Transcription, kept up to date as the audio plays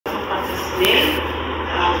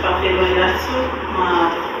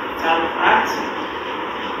tauvaga.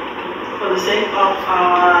 For the sake of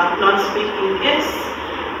our non-speaking guests,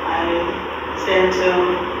 I intend to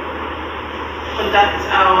conduct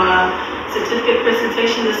our certificate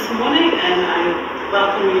presentation this morning, and I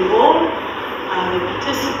welcome you all, the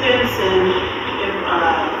participants and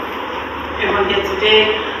everyone here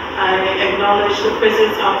today. I acknowledge the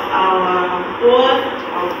presence of our board,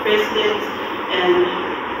 our president, and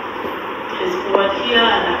his board here,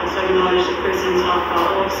 and I also acknowledge the presence of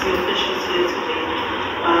our OFC officials here today.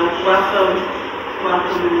 Welcome,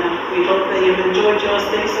 and we hope that you've enjoyed your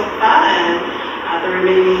stay so far and the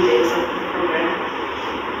remaining days of the program.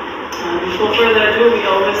 Before further ado, we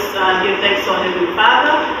always give thanks to our Heavenly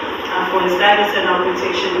Father for His guidance and our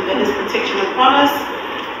protection, and His protection upon us.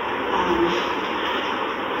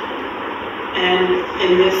 And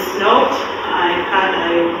in this note, I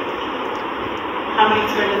humbly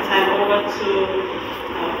turn the time over to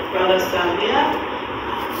Brother Savia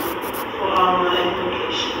for our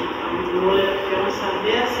invocation. Faiaoga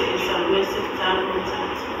Savia se establece tal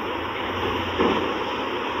contato.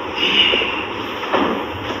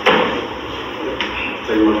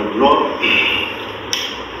 Thank you, Lord.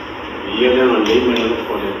 We are going to name it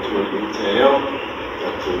for the Tuana'imato-Ganasavea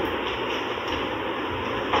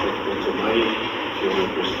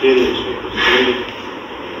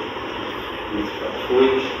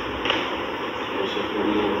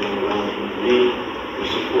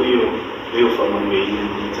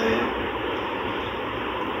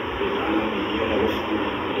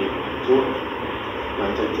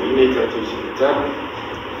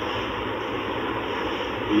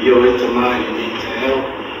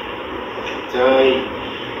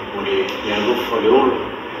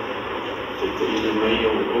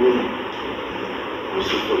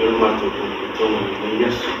Manuia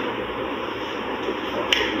SETV.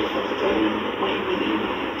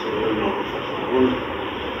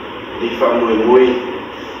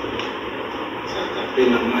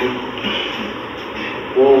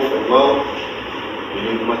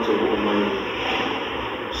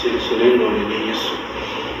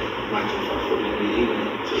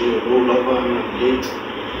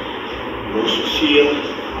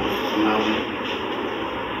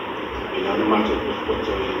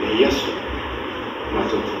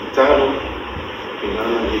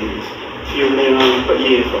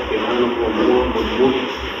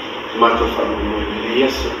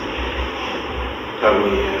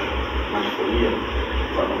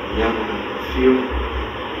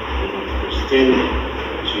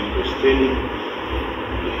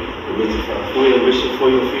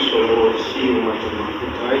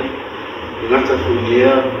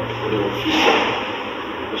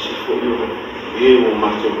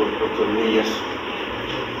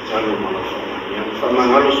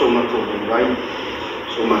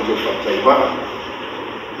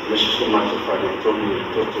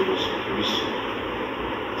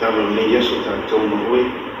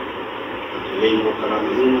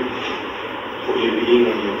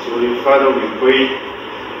 Father, we pray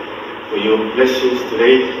for your blessings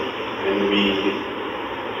today, and we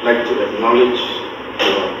like to acknowledge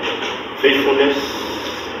your faithfulness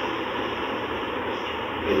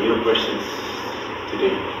and your presence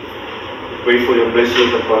today. We pray for your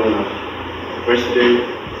blessings upon the President,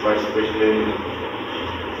 Vice President,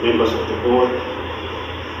 and members of the board.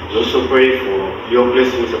 We also pray for your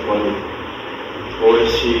blessings upon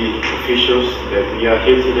OFC officials that we are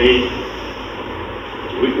here today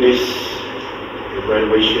to witness the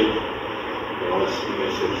graduation of all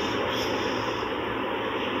citizens.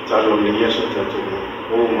 Talo ni Yesu tatu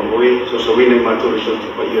o mawe so so wine mato so to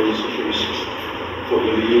pa iyo Yesu Kristo for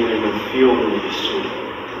ili ni mfio ni Yesu.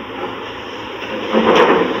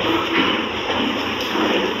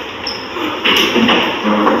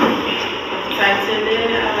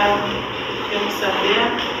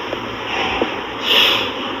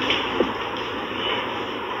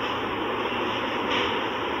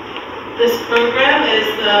 This program is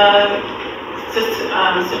the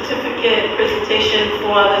certificate presentation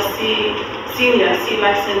for the senior C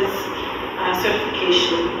license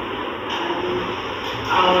certification.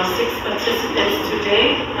 Our 6 participants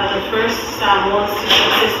today are the first ones to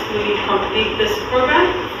successfully complete this program,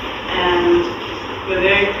 and we're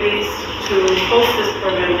very pleased to host this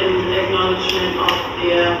program in acknowledgement of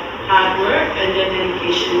their hard work and their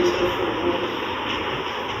dedication to the football.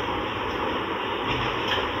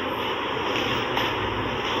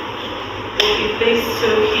 We'll be pleased to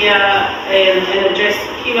hear an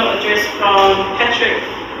keynote address from Patrick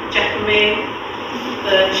Jacome,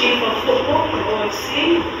 the Chief of Football of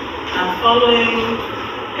OFC. Following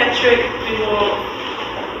Patrick, we will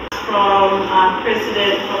from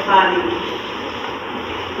President Tufaina.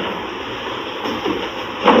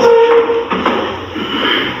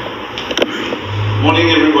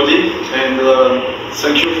 Morning, everybody, and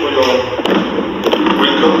thank you for your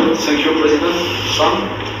welcome. Thank you, President Sam.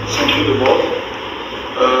 Thank you, the board.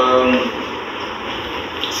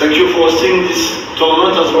 Thank you for hosting this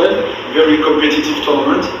tournament as well. Very competitive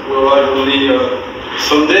tournament. We arrived only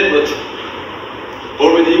Sunday, but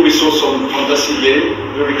already we saw some fantastic game,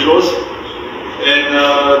 very close.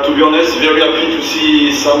 And to be honest, very happy to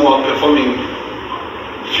see someone performing,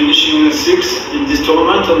 finishing 6th in this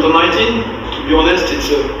tournament under 19. To be honest,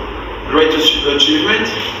 it's a great achievement,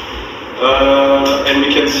 and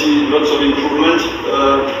we can see lots of improvement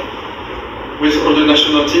with all the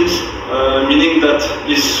national teams, meaning that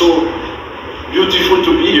it's so beautiful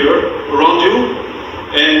to be here around you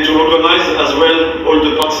and to organize as well all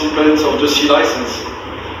the participants of the C license.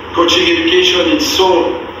 Coaching education is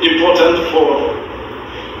so important for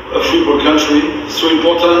a football country, so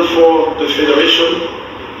important for the federation,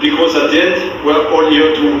 because at the end we're all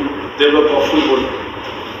here to develop our football.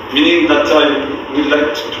 Meaning that I would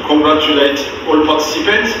like to congratulate all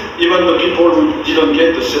participants, even the people who didn't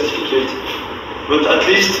get the certificate. But at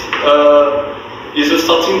least is a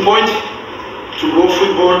starting point to go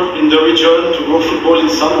football in the region, to go football in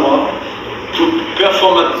Samoa, to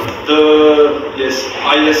perform at the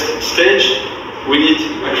highest stage. We need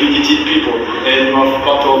accredited people, and we are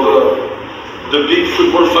part of the big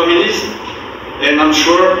football families. And I'm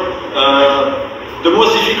sure the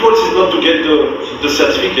most difficult is not to get the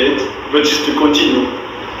certificate, but just to continue.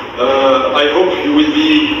 I hope you will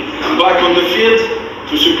be back on the field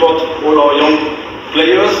to support all our young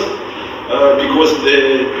players, because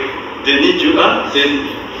they need you.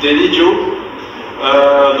 They need you.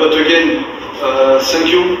 But again,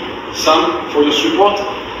 thank you, Sam, for your support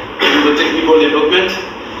in the technical development,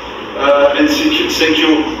 and thank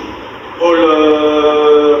you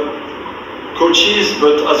all coaches,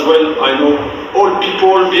 but as well I know all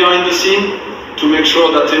people behind the scene to make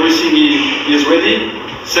sure that everything is ready.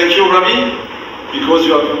 Thank you, Ravi, because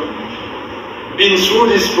you have been through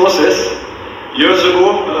this process years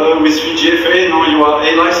ago with VGFA. Now you are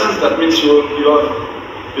A license. That means you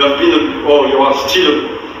have been you are still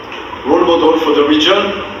a role model for the region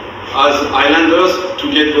as islanders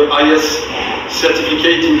to get the highest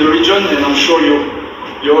certificate in the region, and I'm sure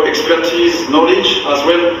your expertise, knowledge as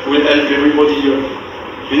well will help everybody here.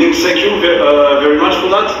 Meaning, thank you very much for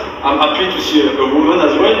that. I'm happy to see a woman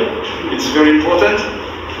as well. It's very important.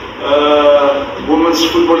 Women's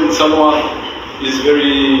football in Samoa is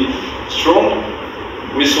very strong.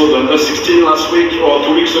 We saw the under 16 last week or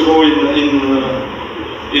 2 weeks ago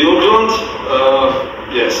in Auckland.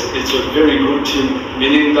 Yes, it's a very good team,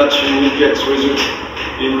 meaning that you will get results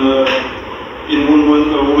in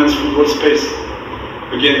women's football space.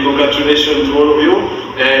 Again, congratulations to all of you.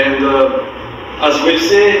 And as we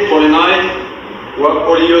say, Paul and I, we're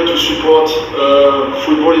all here to support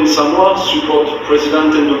football in Samoa, support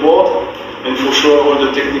President and the board, and for sure all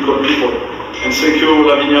the technical people. And thank you,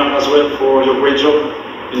 Lavinia, as well, for your great job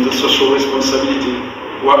in the social responsibility.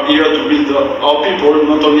 We're here to build our people,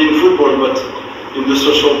 not only in football, but in the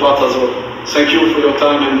social part as well. Thank you for your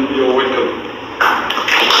time, and you're welcome.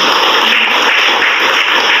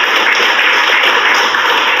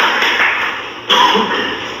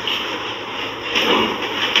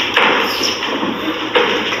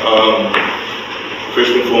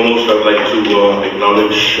 First and foremost, I would like to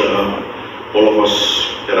acknowledge all of us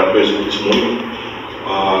that are present this morning.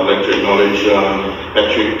 I'd like to acknowledge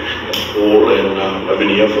Patrick, Paul, and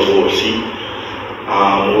Lavinia for overseeing.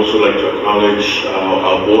 I'd also like to acknowledge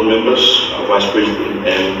our board members, our Vice President,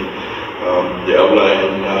 and the Aula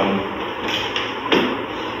and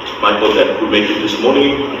Michael that could make it this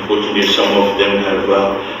morning. Unfortunately, some of them have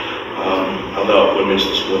other appointments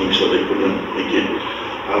this morning, so they couldn't make it.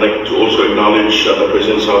 I'd like to also acknowledge the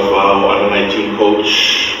presence of our under-19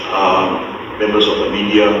 coach, members of the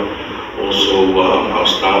media, also our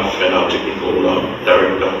staff and our technical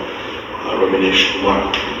director, Ramesh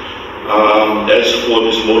Kumar. As for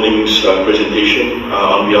this morning's presentation,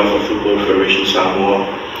 on behalf of Football Federation Samoa,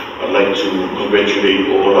 I'd like to congratulate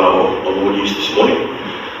all our awardees this morning.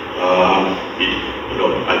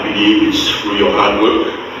 I believe it's through your hard work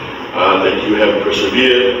that you have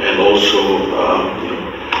persevered, and also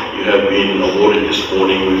you have been awarded this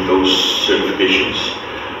morning with those certifications.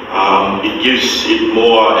 It gives it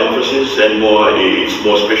more emphasis, and it's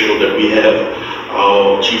more special that we have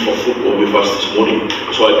our chief of football with us this morning.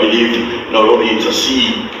 So I believe not only it's a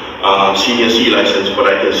senior C license, but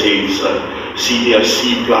I can say it's a senior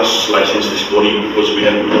C plus license this morning, because we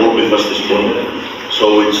have all with us this morning.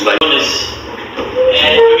 So it's like.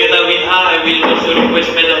 And together with her, I will also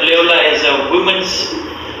request Madam Leola as a women's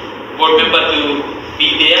board member to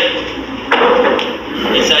be there.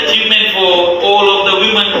 It's an achievement for all of the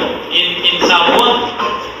women in Samoa.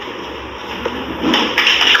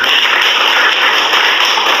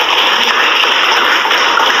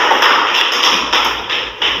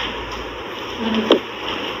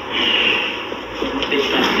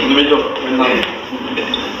 In the middle,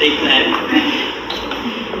 Take time.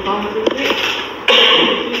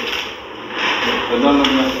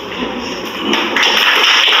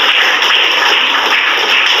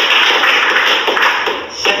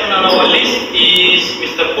 Second on our list is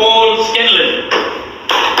Mr. Paul Scanlon.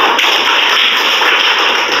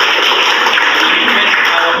 We request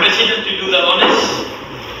our president to do the honors.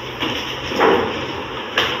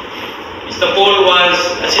 Mr. Paul was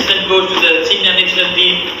assistant coach to the senior national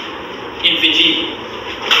team in Fiji.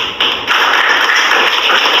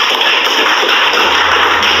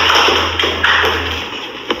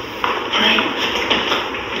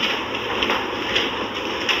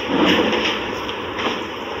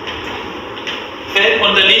 Third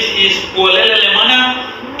on the list is Pualela Lemana,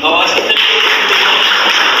 our assistant coach to the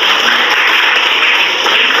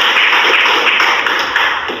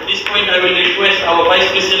At this point, I will request our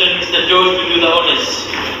Vice President, Mr. George, to do the honors.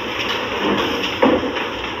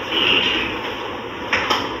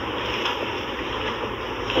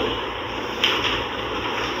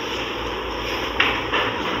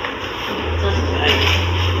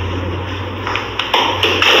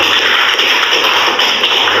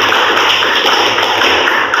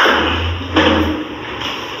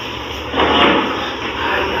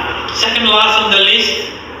 Second last on the list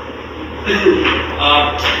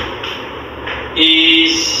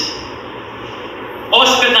is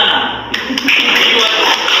Ospetana. He was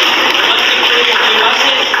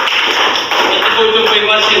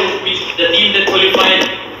the team that qualified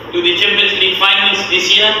to the Champions League finals this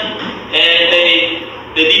year, and they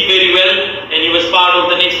did very well, and he was part of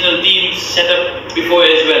the national team set up before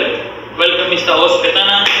as well. Welcome, Mr.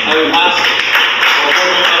 Ospetana. I will ask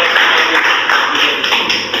our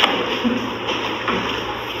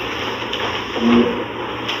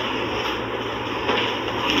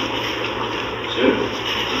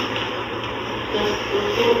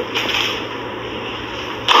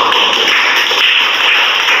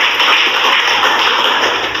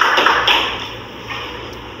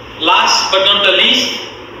Last but not the least,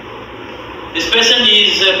 this person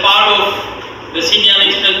is a part of the senior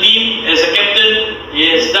national team as a captain.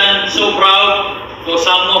 He has done so proud for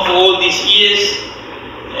Samoa for all these years,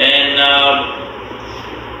 and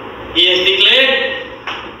he has declared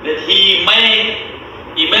that he may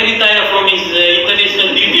retire from his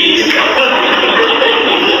international duties. He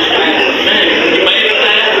may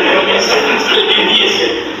retire from his international duties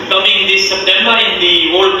coming this September in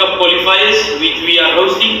the World Cup qualifiers, which we are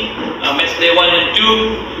hosting, match day 1 and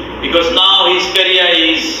 2, because now his career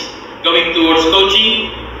is going towards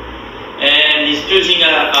coaching, and he's choosing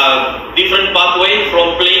a different pathway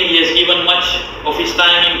from playing. He has given much of his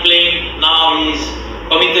time in playing. Now he's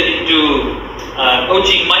committed into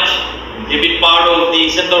coaching much. He's been part of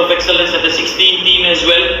the Center of Excellence at the 16 team as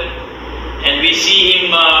well, and we see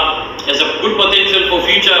him as a good potential for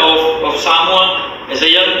future of Samoa, as a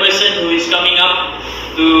young person who is coming up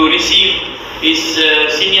to receive his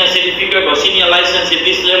senior certificate or senior license at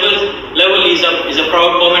this level is a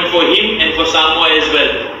proud moment for him and for Samoa as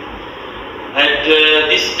well. At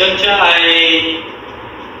this juncture, I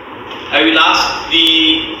will ask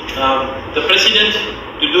the president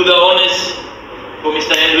to do the honors for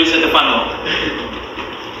Mr. Andrew Setefano.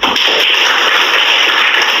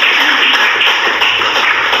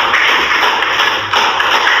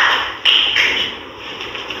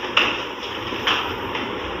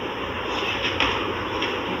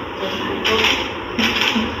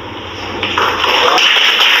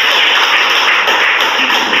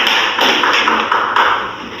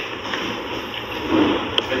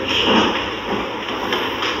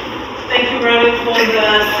 Thank you, Robin, for the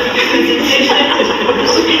simple presentation.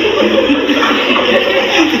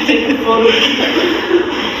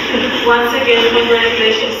 Once again,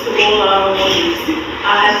 congratulations to all our awardees.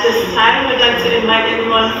 At this time, we'd like to invite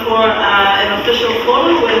everyone for an official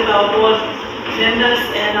photo with our board members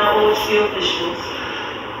and our OC officials.